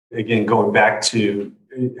Again, going back to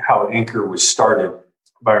how Anchor was started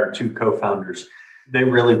by our two co-founders, they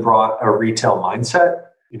really brought a retail mindset.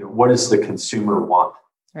 What does the consumer want?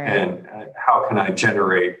 Right. And how can I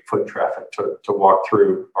generate foot traffic to walk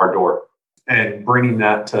through our door? And bringing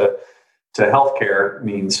that to healthcare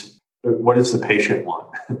means, what does the patient want?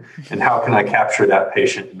 And how can I capture that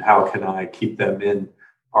patient? And how can I keep them in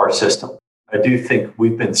our system? I do think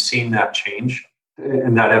we've been seeing that change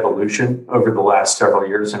and that evolution over the last several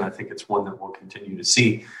years. And I think it's one that we'll continue to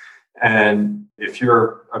see. And if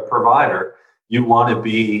you're a provider, you want to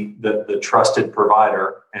be the trusted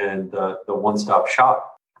provider and the one-stop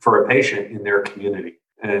shop for a patient in their community.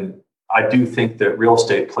 And I do think that real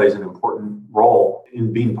estate plays an important role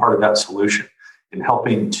in being part of that solution, in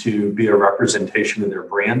helping to be a representation of their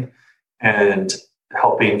brand and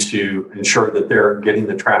helping to ensure that they're getting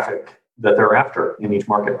the traffic that they're after in each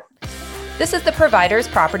market. This is the Providers,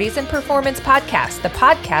 Properties, and Performance Podcast, the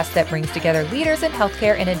podcast that brings together leaders in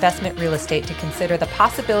healthcare and investment real estate to consider the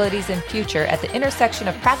possibilities and future at the intersection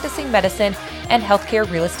of practicing medicine and healthcare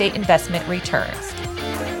real estate investment returns.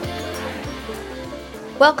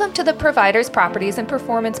 Welcome to the Providers, Properties, and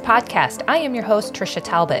Performance Podcast. I am your host, Trisha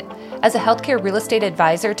Talbot. As a healthcare real estate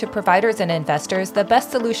advisor to providers and investors, the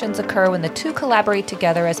best solutions occur when the two collaborate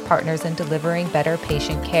together as partners in delivering better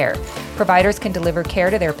patient care. Providers can deliver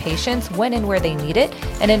care to their patients when and where they need it,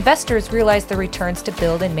 and investors realize the returns to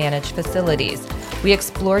build and manage facilities. We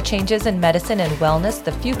explore changes in medicine and wellness,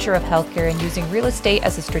 the future of healthcare, and using real estate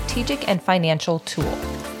as a strategic and financial tool.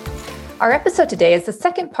 Our episode today is the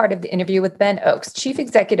second part of the interview with Ben Oakes, Chief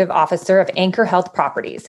Executive Officer of Anchor Health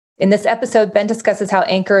Properties. In this episode, Ben discusses how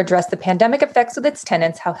Anchor addressed the pandemic effects with its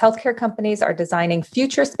tenants, how healthcare companies are designing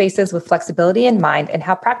future spaces with flexibility in mind, and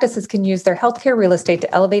how practices can use their healthcare real estate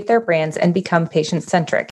to elevate their brands and become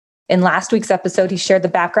patient-centric. In last week's episode, he shared the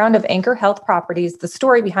background of Anchor Health Properties, the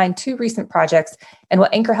story behind two recent projects, and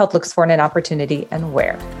what Anchor Health looks for in an opportunity and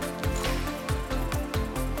where.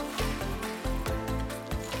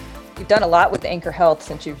 You've done a lot with Anchor Health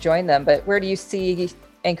since you've joined them, but where do you see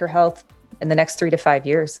Anchor Health in the next 3 to 5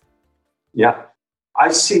 years? Yeah,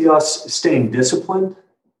 I see us staying disciplined,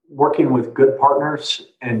 working with good partners,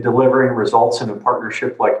 and delivering results in a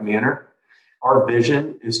partnership-like manner. Our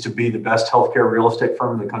vision is to be the best healthcare real estate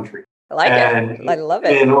firm in the country. I like it. I love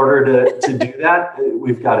it. In order to do that,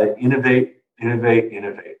 we've got to innovate.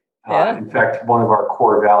 Yeah. In fact, one of our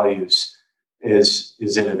core values is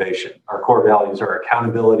innovation. Our core values are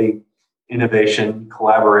accountability, innovation,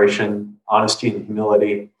 collaboration, honesty and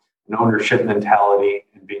humility, an ownership mentality,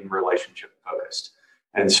 and being relationship focused.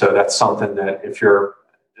 And so that's something that if you're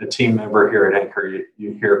a team member here at Anchor,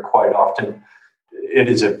 you hear quite often. It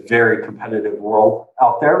is a very competitive world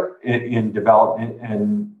out there in development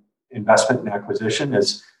and investment and acquisition,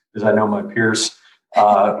 as I know my peers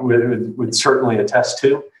would certainly attest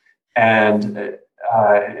to. And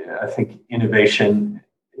I think innovation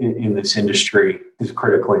in this industry is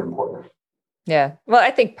critically important. Yeah. Well,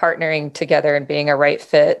 I think partnering together and being a right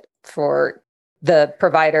fit for the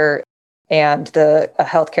provider and the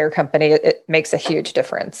healthcare company, it makes a huge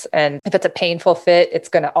difference. And if it's a painful fit, it's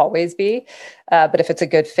going to always be. But if it's a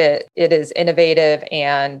good fit, it is innovative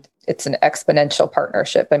and it's an exponential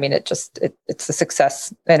partnership. I mean, it's a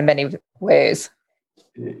success in many ways.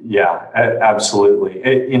 Yeah, absolutely.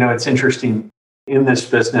 It's interesting in this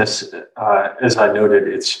business. As I noted,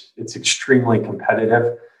 it's extremely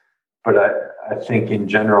competitive. But I think in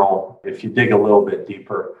general, if you dig a little bit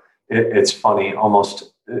deeper, it's funny.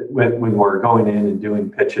 Almost when we're going in and doing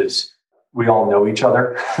pitches, we all know each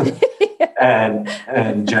other, and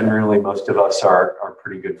generally most of us are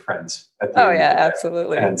pretty good friends. At the end of the day.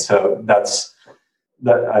 Absolutely. And so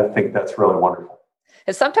I think that's really wonderful.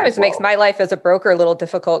 It sometimes makes my life as a broker a little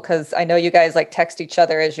difficult because I know you guys like text each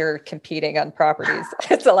other as you're competing on properties.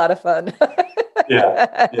 It's a lot of fun.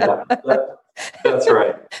 Yeah. That's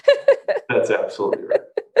right. That's absolutely right.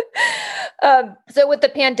 So with the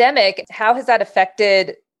pandemic, how has that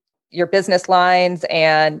affected your business lines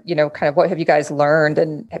and, kind of what have you guys learned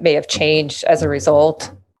and may have changed as a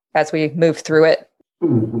result as we move through it?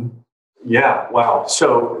 Mm-hmm. Yeah. Wow.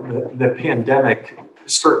 So the pandemic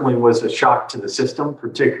certainly was a shock to the system,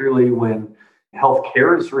 particularly when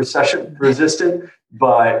healthcare is recession resistant.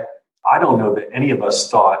 But I don't know that any of us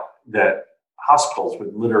thought that hospitals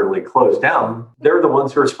would literally close down. They're the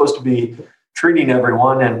ones who are supposed to be treating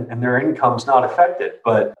everyone and their income's not affected.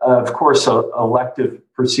 But of course, elective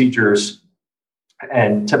procedures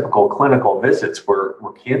and typical clinical visits were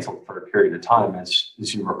canceled for a period of time, as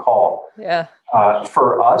you recall. Yeah.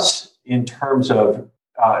 For us, in terms of,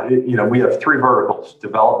 we have 3 verticals: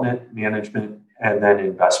 development, management, and then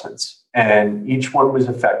investments. and each one was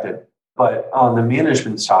affected. But on the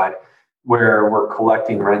management side, where we're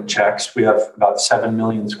collecting rent checks, we have about 7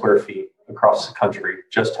 million square feet across the country,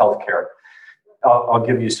 just healthcare. I'll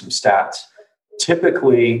give you some stats.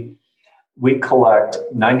 Typically, we collect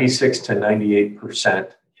 96 to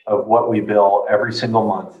 98% of what we bill every single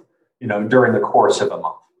month, during the course of a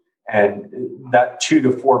month. And that 2 to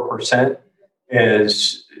 4%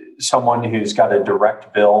 is someone who's got a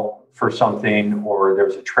direct bill for something, or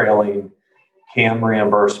there's a trailing CAM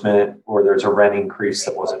reimbursement, or there's a rent increase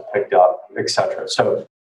that wasn't picked up, et cetera. So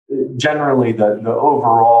generally, the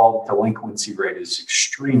overall delinquency rate is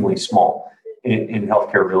extremely small in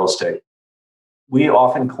healthcare real estate. We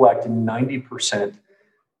often collect 90%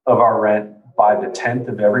 of our rent by the 10th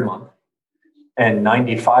of every month and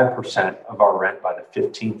 95% of our rent by the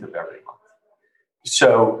 15th of every month.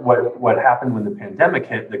 So what happened when the pandemic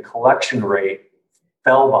hit, the collection rate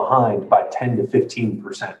fell behind by 10 to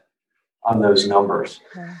 15% on those numbers.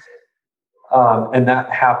 Okay. And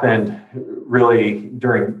that happened really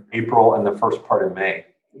during April and the first part of May.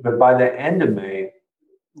 But by the end of May,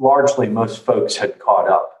 largely most folks had caught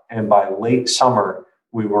up. And by late summer,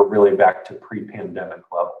 we were really back to pre-pandemic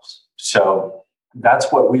levels. So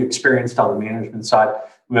that's what we experienced on the management side.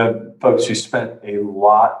 We have folks who spent a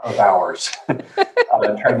lot of hours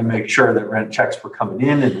trying to make sure that rent checks were coming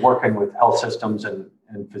in and working with health systems and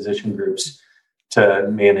physician groups to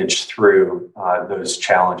manage through those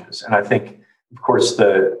challenges. And I think, of course,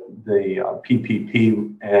 the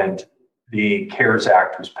PPP and the CARES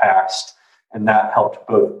Act was passed, and that helped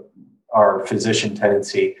both our physician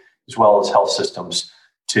tenancy as well as health systems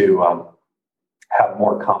to have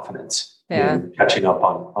more confidence in catching up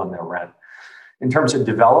on their rent. In terms of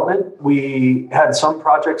development, we had some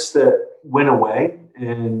projects that went away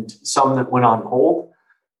and some that went on hold.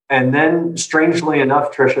 And then, strangely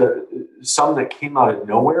enough, Tricia, some that came out of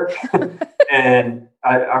nowhere. And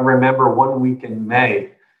I remember one week in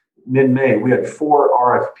mid-May, we had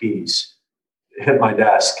 4 RFPs hit my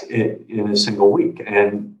desk in a single week,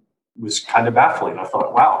 and it was kind of baffling. I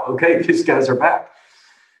thought, wow, okay, these guys are back.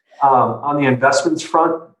 On the investments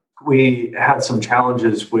front, we had some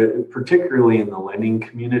challenges particularly in the lending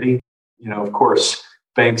community. Of course,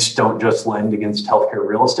 banks don't just lend against healthcare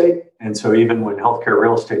real estate. And so even when healthcare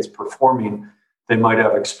real estate's performing, they might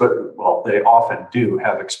have they often do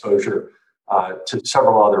have exposure to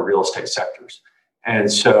several other real estate sectors.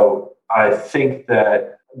 And so I think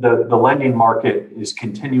that the lending market is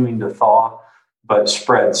continuing to thaw, but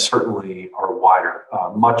spreads certainly are wider,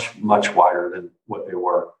 much, much wider than what they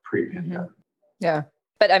were pre-pandemic. Mm-hmm. Yeah.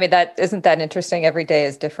 But I mean, isn't that interesting? Every day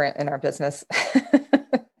is different in our business.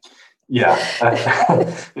 Yeah,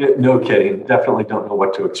 no kidding. Definitely don't know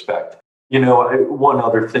what to expect. One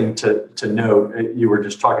other thing to note, you were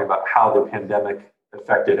just talking about how the pandemic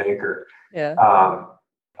affected Anchor. Yeah.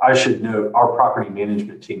 I should note our property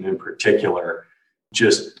management team in particular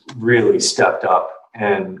just really stepped up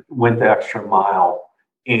and went the extra mile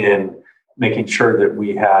in making sure that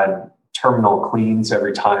we had terminal cleans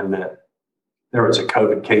every time that there was a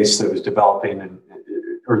COVID case that was developing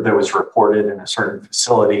or that was reported in a certain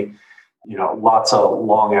facility. Lots of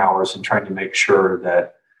long hours and trying to make sure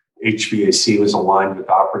that HVAC was aligned with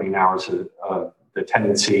operating hours of the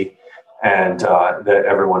tenancy, and that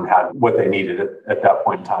everyone had what they needed at that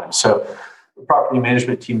point in time. So the property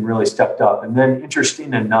management team really stepped up. And then,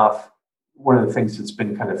 interesting enough, one of the things that's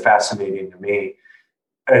been kind of fascinating to me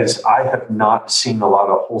is I have not seen a lot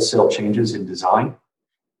of wholesale changes in design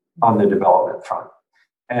on the development front.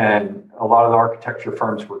 And a lot of the architecture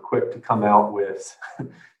firms were quick to come out with,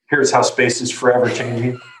 here's how space is forever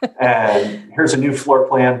changing, and here's a new floor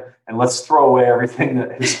plan, and let's throw away everything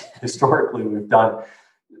that historically we've done.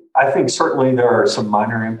 I think certainly there are some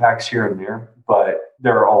minor impacts here and there, but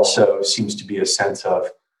there also seems to be a sense of,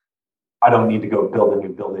 I don't need to go build a new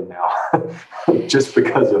building now just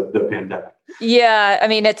because of the pandemic. Yeah. I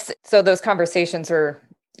mean, so those conversations are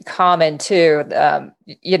common too.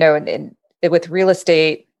 And with real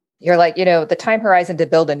estate, you're like, the time horizon to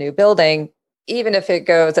build a new building, even if it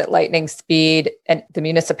goes at lightning speed and the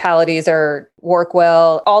municipalities work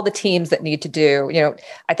well, all the teams that need to do,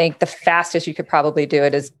 I think the fastest you could probably do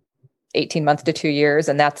it is 18 months to 2 years.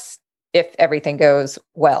 And that's if everything goes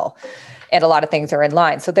well and a lot of things are in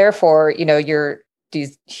line. So therefore, you're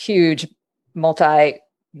these huge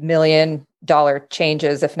multi-million-dollar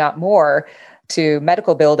changes, if not more, to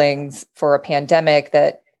medical buildings for a pandemic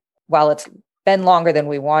that, while it's been longer than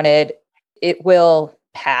we wanted, it will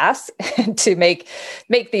pass to make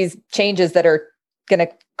these changes that are going to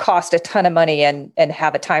cost a ton of money and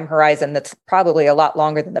have a time horizon that's probably a lot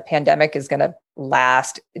longer than the pandemic is going to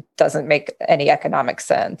last. It doesn't make any economic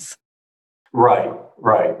sense. Right,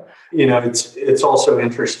 right. It's also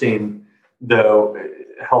interesting, though,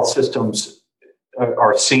 health systems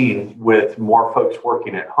are seen with more folks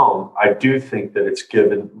working at home. I do think that it's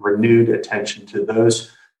given renewed attention to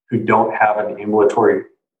those who don't have an ambulatory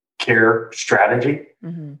care strategy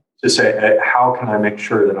to say, how can I make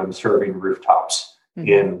sure that I'm serving rooftops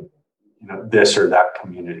in this or that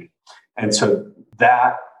community? And so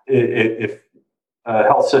that if a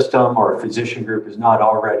health system or a physician group is not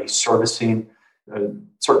already servicing a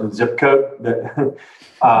certain zip code that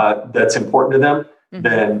that's important to them,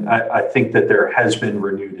 then I think that there has been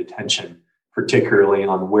renewed attention, particularly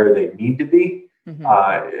on where they need to be,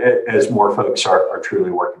 as more folks are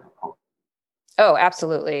truly working at home. Oh,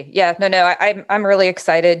 absolutely. Yeah, no, I'm really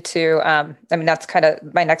excited to, that's kind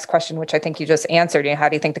of my next question, which I think you just answered. How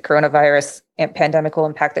do you think the coronavirus pandemic will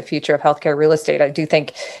impact the future of healthcare real estate? I do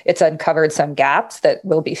think it's uncovered some gaps that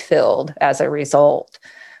will be filled as a result,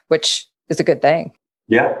 which is a good thing.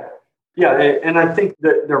 Yeah. And I think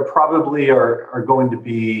that there probably are going to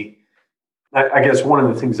be, I guess one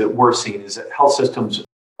of the things that we're seeing is that health systems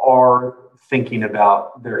are thinking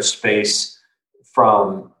about their space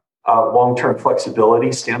from a long-term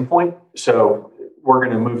flexibility standpoint. So we're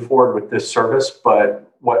going to move forward with this service,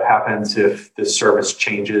 but what happens if this service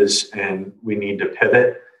changes and we need to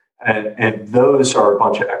pivot? And those are a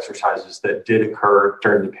bunch of exercises that did occur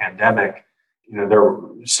during the pandemic. There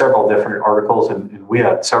were several different articles, and we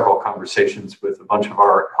had several conversations with a bunch of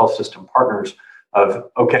our health system partners of,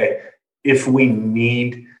 okay, if we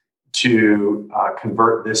need to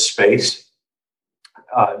convert this space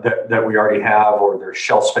that we already have, or there's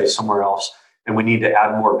shelf space somewhere else, and we need to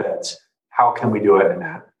add more beds, how can we do it,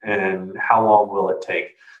 and how long will it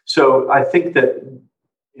take? So I think that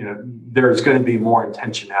there's going to be more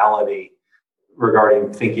intentionality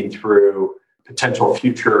regarding thinking through potential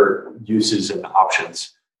future uses and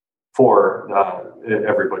options for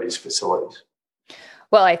everybody's facilities.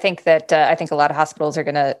 Well, I think that I think a lot of hospitals are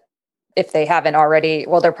going to, if they haven't already,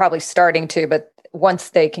 well, they're probably starting to, but once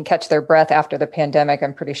they can catch their breath after the pandemic,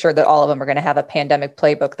 I'm pretty sure that all of them are going to have a pandemic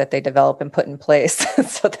playbook that they develop and put in place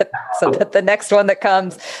so that the next one that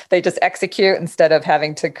comes, they just execute instead of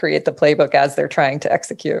having to create the playbook as they're trying to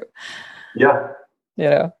execute. Yeah.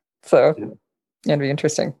 So it'd be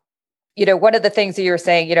interesting. One of the things that you were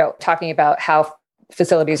saying, talking about how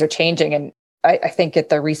facilities are changing, and I think at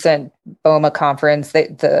the recent BOMA conference,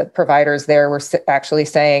 the providers there were actually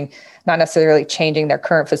saying not necessarily changing their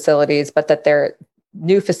current facilities, but that their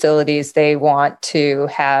new facilities they want to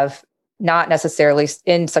have not necessarily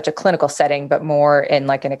in such a clinical setting, but more in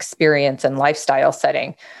like an experience and lifestyle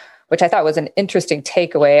setting, which I thought was an interesting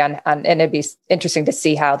takeaway on and it'd be interesting to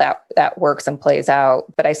see how that works and plays out.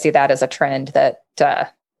 But I see that as a trend that,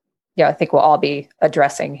 I think we'll all be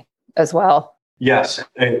addressing as well. Yes.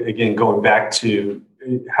 Again, going back to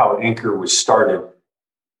how Anchor was started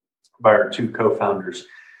by our two co-founders,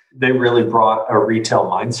 they really brought a retail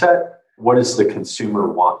mindset. What does the consumer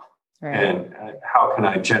want? Right. And how can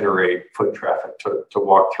I generate foot traffic to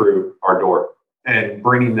walk through our door? And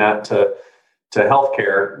bringing that to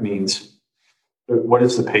healthcare means, what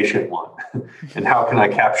does the patient want? And how can I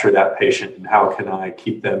capture that patient? And how can I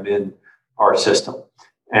keep them in our system?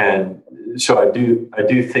 And so I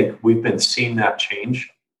do think we've been seeing that change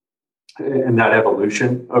and that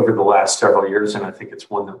evolution over the last several years. And I think it's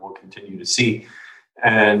one that we'll continue to see.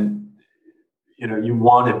 And, you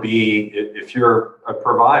want to be, if you're a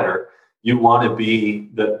provider, you want to be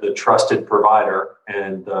the trusted provider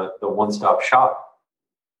and the one-stop shop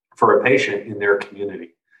for a patient in their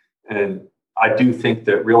community. And I do think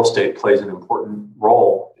that real estate plays an important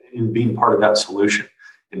role in being part of that solution,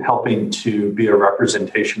 in helping to be a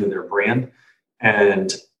representation of their brand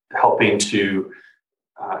and helping to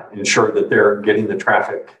ensure that they're getting the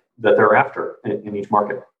traffic that they're after in each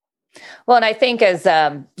market. Well, and I think as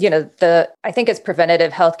as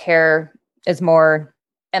preventative healthcare is more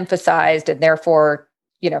emphasized, and therefore,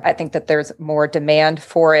 I think that there's more demand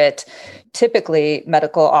for it. Typically,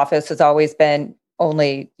 medical office has always been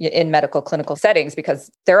only in medical clinical settings because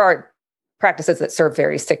there are practices that serve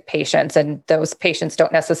very sick patients, and those patients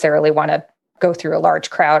don't necessarily want to go through a large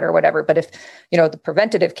crowd or whatever. But if, the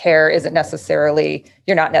preventative care isn't necessarily,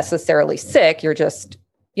 you're not necessarily sick, you're just,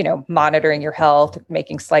 monitoring your health,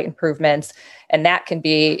 making slight improvements. And that can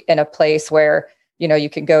be in a place where, you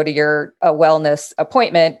can go to your wellness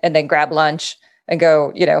appointment and then grab lunch and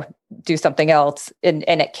go, do something else. And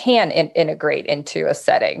it can integrate into a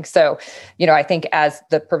setting. So, I think as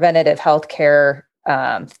the preventative healthcare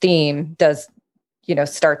theme does,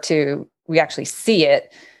 we actually see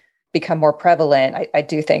it become more prevalent. I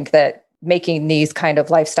do think that making these kind of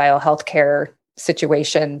lifestyle healthcare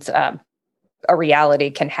situations a reality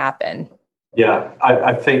can happen. Yeah,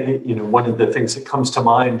 I think, one of the things that comes to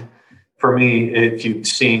mind for me, if you've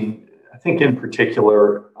seen, I think in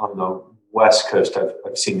particular on the West Coast,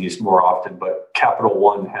 I've seen these more often, but Capital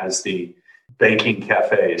One has the banking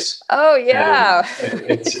cafes. Oh yeah.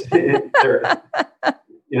 It's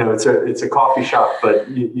a coffee shop, but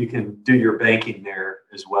you can do your banking there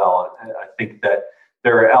as well. And I think that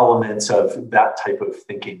there are elements of that type of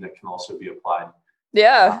thinking that can also be applied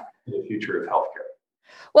in the future of healthcare.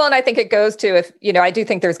 Well, and I think it goes to I do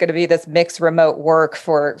think there's going to be this mixed remote work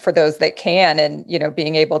for those that can, and,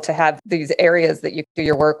 being able to have these areas that you do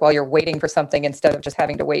your work while you're waiting for something instead of just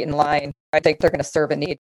having to wait in line. I think they're going to serve a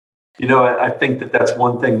need. I think that that's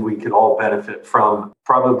one thing we could all benefit from.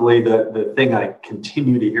 Probably the thing I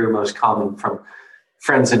continue to hear most common from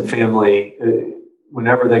friends and family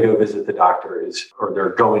whenever they go visit the doctor or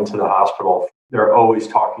they're going to the hospital, they're always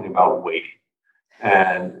talking about waiting.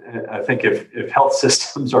 And I think if health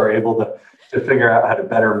systems are able to figure out how to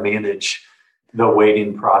better manage the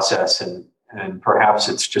waiting process, and perhaps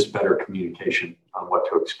it's just better communication on what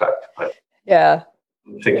to expect. But I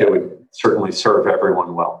think it would certainly serve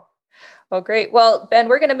everyone well. Well, great. Well, Ben,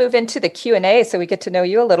 we're going to move into the Q&A so we get to know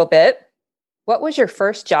you a little bit. What was your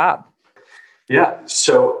first job? Yeah,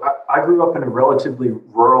 so I grew up in a relatively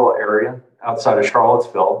rural area outside of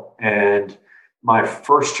Charlottesville, and my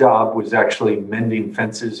first job was actually mending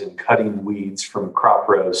fences and cutting weeds from crop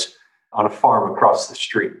rows on a farm across the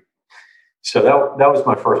street. So that was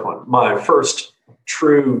my first one. My first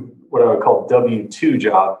true, what I would call W-2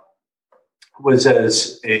 job, was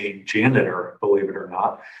as a janitor, believe it or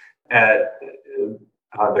not, at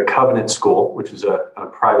the Covenant School, which is a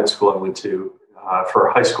private school I went to for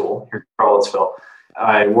high school here in Charlottesville.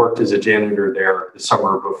 I worked as a janitor there the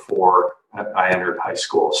summer before I entered high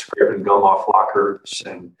school, scraping gum off lockers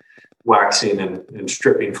and waxing and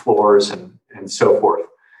stripping floors and so forth.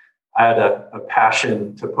 I had a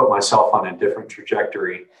passion to put myself on a different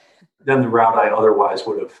trajectory than the route I otherwise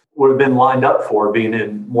would have been lined up for, being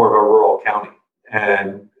in more of a rural county.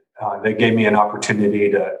 And they gave me an opportunity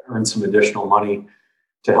to earn some additional money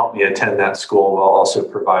to help me attend that school while also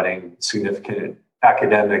providing significant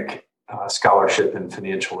academic scholarship and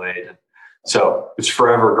financial aid. And so I was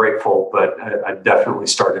forever grateful, but I definitely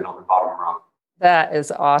started on the bottom rung. That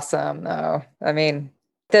is awesome, though. I mean,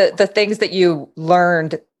 the things that you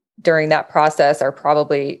learned during that process are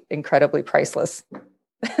probably incredibly priceless.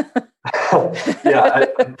 Yeah,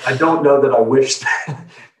 I don't know that I wish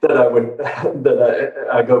that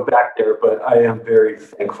I go back there, but I am very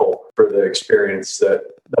thankful for the experience that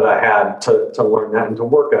I had to learn that and to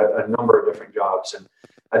work a number of different jobs. And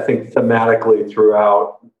I think thematically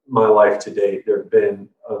throughout my life to date, there have been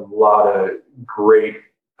a lot of great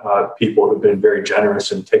people who've been very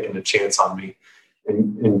generous and taken a chance on me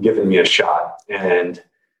and given me a shot. And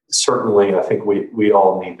certainly, I think we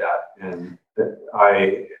all need that. And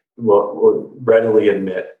I will readily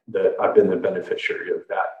admit that I've been the beneficiary of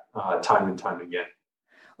that time and time again.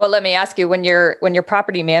 Well, let me ask you, when your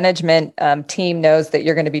property management team knows that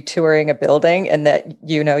you're going to be touring a building and that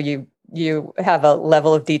you have a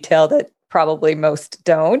level of detail that probably most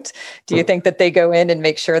don't, do you think that they go in and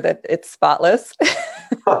make sure that it's spotless?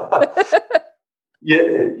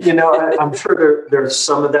 Yeah, I'm sure there's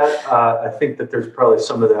some of that. I think that there's probably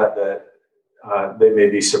some of that they may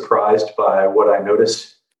be surprised by what I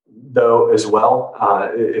notice, though, as well,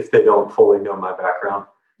 if they don't fully know my background.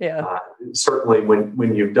 Yeah. Certainly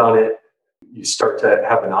when you've done it, you start to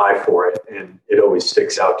have an eye for it, and it always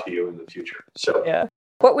sticks out to you in the future. So, yeah.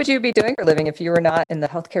 What would you be doing for a living if you were not in the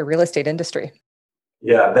healthcare real estate industry?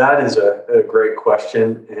 Yeah, that is a great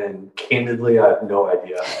question. And candidly, I have no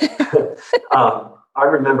idea. I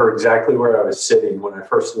remember exactly where I was sitting when I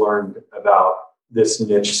first learned about this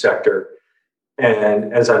niche sector.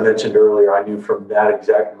 And as I mentioned earlier, I knew from that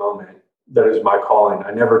exact moment that it was my calling.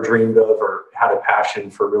 I never dreamed of or had a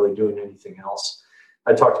passion for really doing anything else.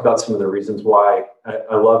 I talked about some of the reasons why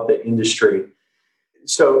I love the industry.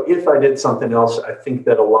 So if I did something else, I think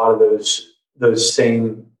that a lot of those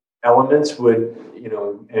same elements would,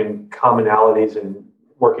 and commonalities and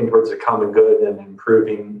working towards a common good and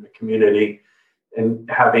improving the community and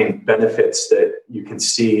having benefits that you can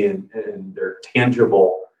see and they're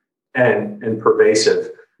tangible and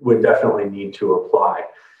pervasive would definitely need to apply.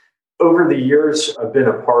 Over the years, I've been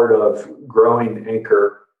a part of growing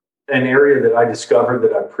Anchor, an area that I discovered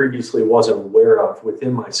that I previously wasn't aware of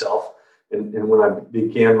within myself. And when I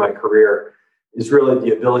began my career, is really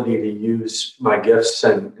the ability to use my gifts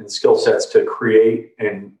and skill sets to create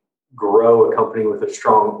and grow a company with a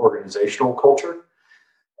strong organizational culture.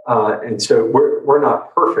 And so we're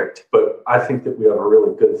not perfect, but I think that we have a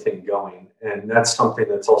really good thing going. And that's something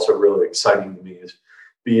that's also really exciting to me is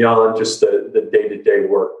beyond just the day-to-day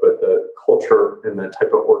work, but the culture and the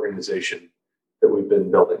type of organization that we've been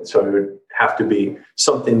building. So it would have to be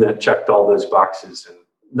something that checked all those boxes, and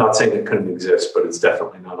not saying it couldn't exist, but it's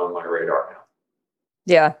definitely not on my radar now.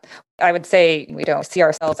 Yeah, I would say we don't see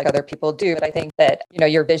ourselves like other people do, but I think that,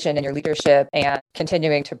 your vision and your leadership and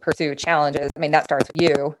continuing to pursue challenges, that starts with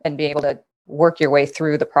you and being able to work your way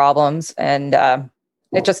through the problems. And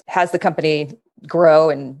it just has the company grow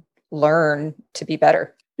and learn to be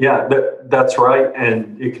better. Yeah, that's right.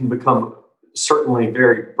 And it can become certainly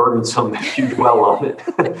very burdensome if you dwell on it.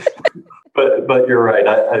 But you're right.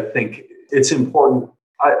 I think it's important.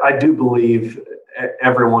 I do believe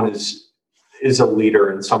everyone is a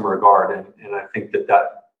leader in some regard. And I think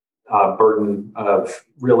that burden of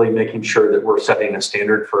really making sure that we're setting a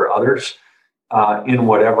standard for others in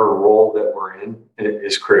whatever role that we're in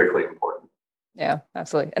is critically important. Yeah,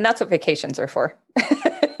 absolutely. And that's what vacations are for,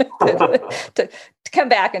 to come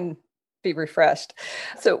back and be refreshed.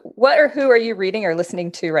 So what or who are you reading or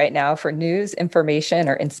listening to right now for news, information,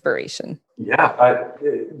 or inspiration? Yeah,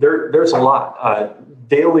 there's a lot.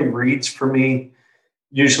 Daily reads for me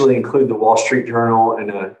usually include the Wall Street Journal and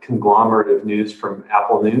a conglomerate of news from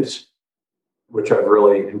Apple News, which I've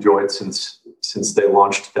really enjoyed since they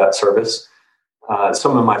launched that service.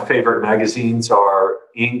 Some of my favorite magazines are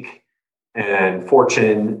Inc. and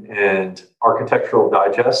Fortune and Architectural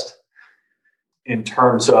Digest. In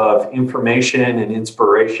terms of information and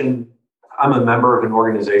inspiration, I'm a member of an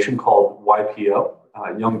organization called YPO,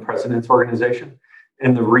 Young Presidents Organization,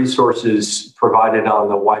 and the resources provided on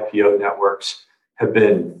the YPO networks have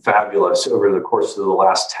been fabulous over the course of the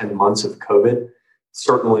last 10 months of COVID.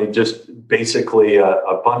 Certainly just basically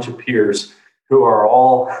a bunch of peers who are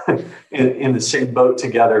all in the same boat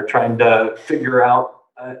together trying to figure out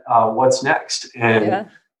what's next. And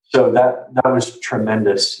so that was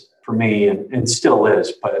tremendous for me and still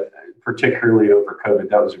is, but particularly over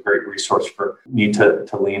COVID, that was a great resource for me to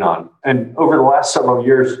lean on. And over the last several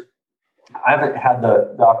years, I haven't had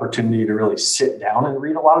the opportunity to really sit down and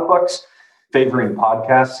read a lot of books, favoring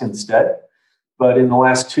podcasts instead. But in the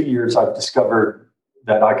last 2 years, I've discovered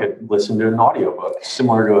that I could listen to an audiobook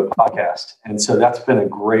similar to a podcast. And so that's been a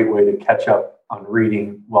great way to catch up on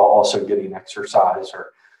reading while also getting exercise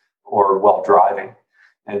or while driving.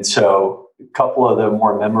 And so a couple of the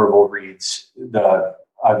more memorable reads that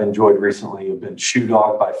I've enjoyed recently have been Shoe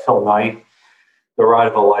Dog by Phil Knight, The Ride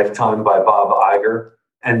of a Lifetime by Bob Iger,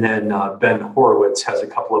 and then Ben Horowitz has a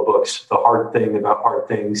couple of books, The Hard Thing About Hard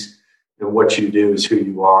Things and What You Do Is Who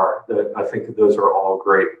You Are. That I think those are all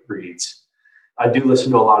great reads. I do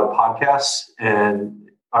listen to a lot of podcasts, and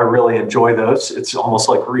I really enjoy those. It's almost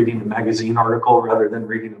like reading a magazine article rather than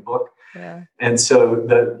reading a book. Yeah. And so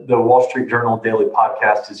the Wall Street Journal daily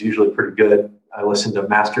podcast is usually pretty good. I listen to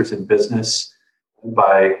Masters in Business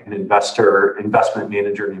by an investment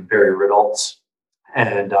manager named Barry Ritholtz.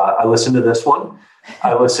 And I listen to this one.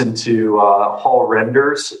 I listen to Hall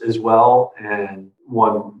Renders as well, and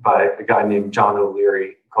one by a guy named John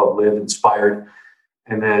O'Leary called Live Inspired.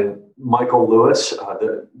 And then Michael Lewis,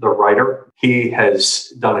 the writer, he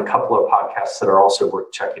has done a couple of podcasts that are also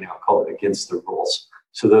worth checking out called Against the Rules.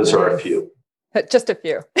 So those are a few. Just a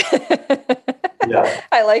few. Yeah.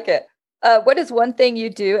 I like it. What is one thing you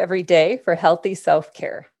do every day for healthy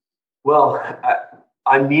self-care? Well,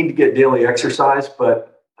 I need to get daily exercise,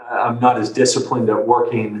 but I'm not as disciplined at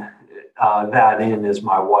working that in as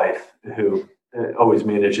my wife, who always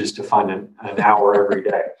manages to find an hour every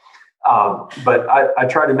day. But I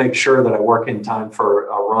try to make sure that I work in time for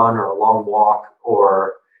a run or a long walk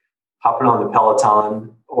or hopping on the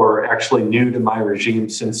Peloton, or actually new to my regime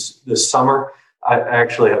since this summer, I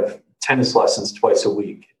actually have tennis lessons twice a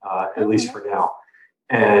week, at least for now.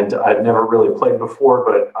 And I've never really played before,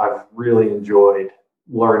 but I've really enjoyed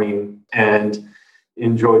learning and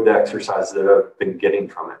enjoyed the exercise that I've been getting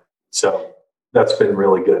from it. So that's been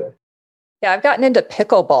really good. Yeah, I've gotten into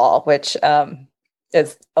pickleball, which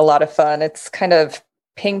is a lot of fun. It's kind of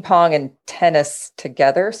ping pong and tennis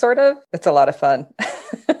together, sort of. It's a lot of fun.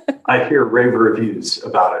 I hear rave reviews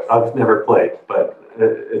about it. I've never played, but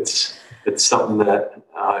it's something that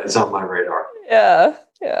is on my radar. Yeah.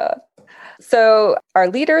 So are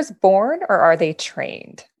leaders born or are they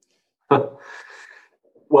trained?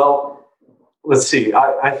 Well, let's see.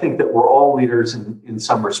 I think that we're all leaders in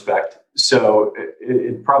some respect. So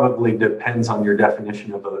it probably depends on your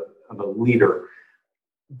definition of a leader.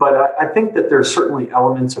 But I think that there's certainly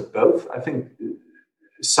elements of both. I think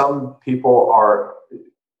some people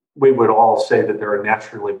we would all say that they're a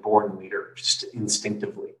naturally born leader, just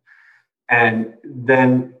instinctively. And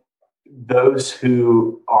then those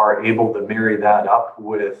who are able to marry that up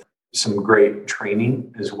with some great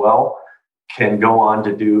training as well can go on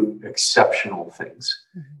to do exceptional things.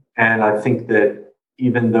 Mm-hmm. And I think that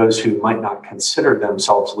even those who might not consider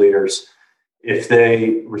themselves leaders, if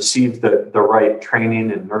they receive the right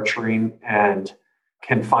training and nurturing and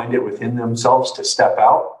can find it within themselves to step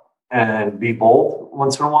out and be bold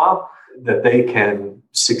once in a while, that they can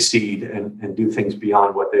succeed and do things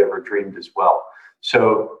beyond what they ever dreamed as well.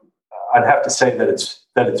 So I'd have to say that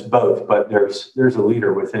it's both, but there's a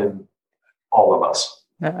leader within all of us.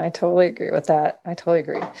 No, I totally agree with that. I totally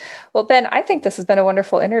agree. Well, Ben, I think this has been a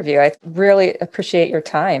wonderful interview. I really appreciate your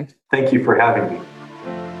time. Thank you for having me.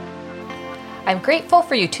 I'm grateful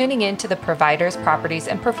for you tuning in to the Providers, Properties,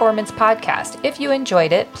 and Performance podcast. If you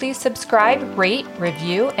enjoyed it, please subscribe, rate,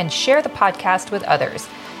 review, and share the podcast with others.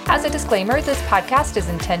 As a disclaimer, this podcast is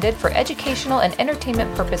intended for educational and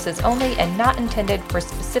entertainment purposes only and not intended for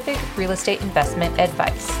specific real estate investment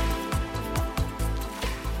advice.